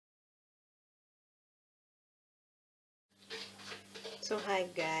So hi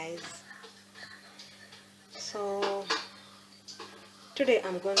guys, so today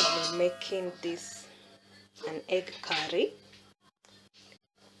I'm going to be making this an egg curry,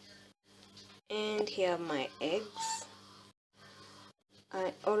 and here are my eggs.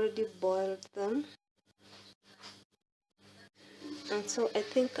 I already boiled them, and so I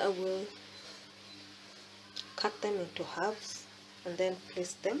think I will cut them into halves and then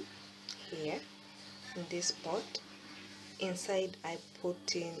place them here in this pot. Inside I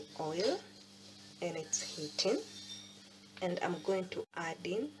put in oil and it's heating, and I'm going to add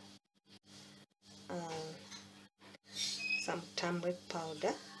in some turmeric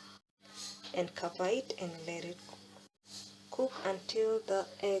powder and cover it and let it cook until the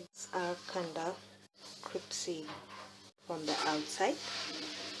eggs are kind of crispy from the outside.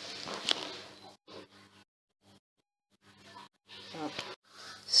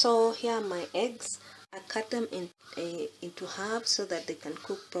 So here are my eggs. I cut them into half so that they can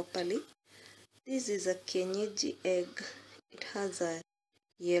cook properly. This is a kienyeji egg. It has a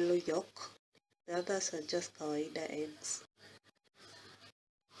yellow yolk. The others are just kawaida eggs.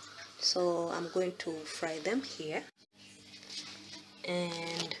 So I'm going to fry them here,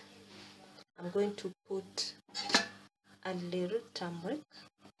 and I'm going to put a little turmeric.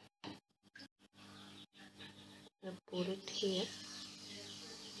 I'll put it here.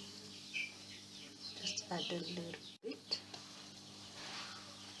 Just add a little bit.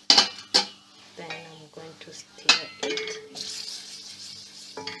 Then I'm going to stir it.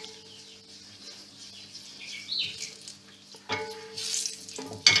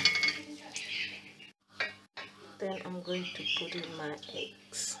 Then I'm going to put in my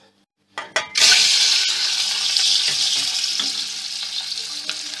eggs.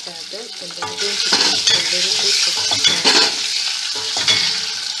 Stir them, and I'm going to put a little bit of salt.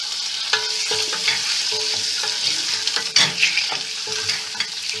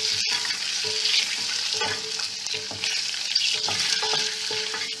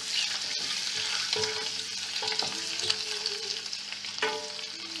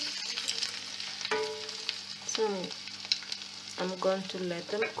 So I'm going to let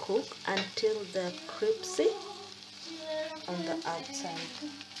them cook until they're crispy on the outside.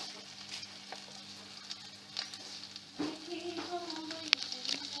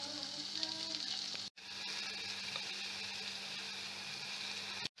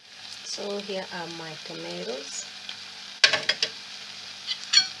 So here are my tomatoes.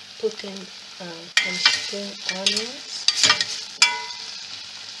 Put in some spring onions,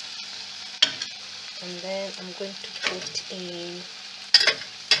 and then I'm going to put in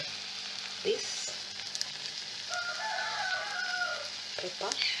this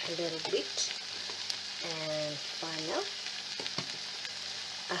pepper a little bit, and final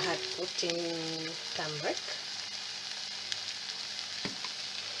I had put in turmeric.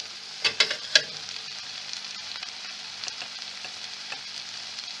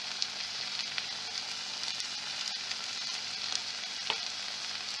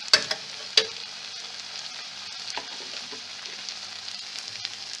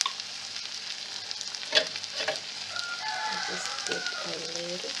 Just get a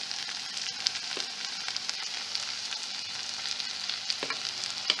little.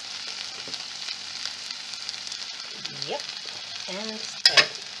 Yep, and stir it.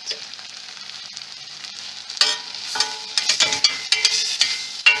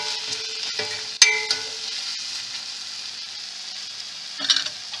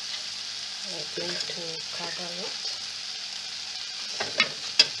 I'm going to cover it.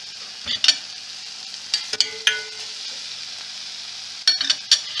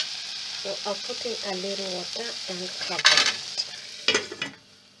 So I'll put in a little water and cover it.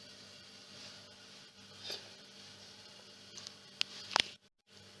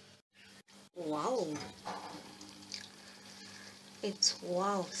 Wow,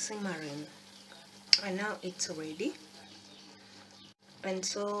 it's simmering, and now it's ready. And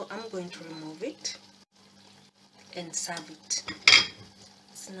so I'm going to remove it and serve it.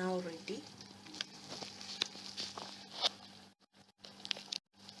 It's now ready.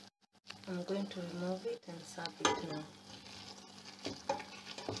 I'm going to remove it and serve it now.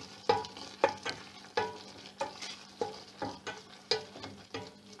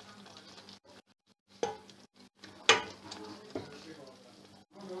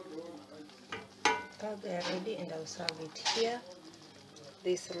 Now they are ready, and I'll serve it here.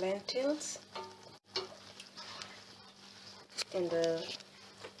 These lentils and the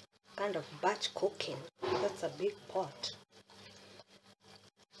kind of batch cooking. That's a big pot,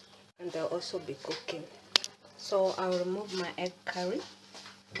 and they'll also be cooking. So I'll remove my egg curry.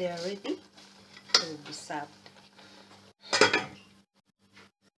 They are ready to be served.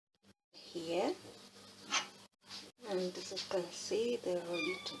 here, and as you can see, they're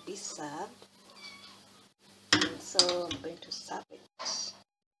ready to be served. And so I'm going to serve it.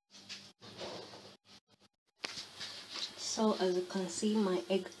 So as you can see, my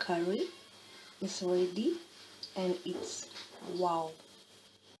egg curry is ready, and it's wow,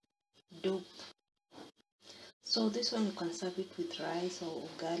 dope. So this one you can serve it with rice or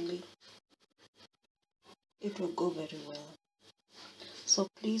ugali. It will go very well. So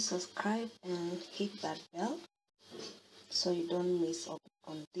please subscribe and hit that bell so you don't miss out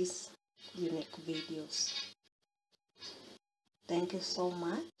on these unique videos. Thank you so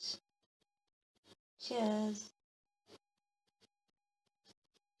much. Cheers.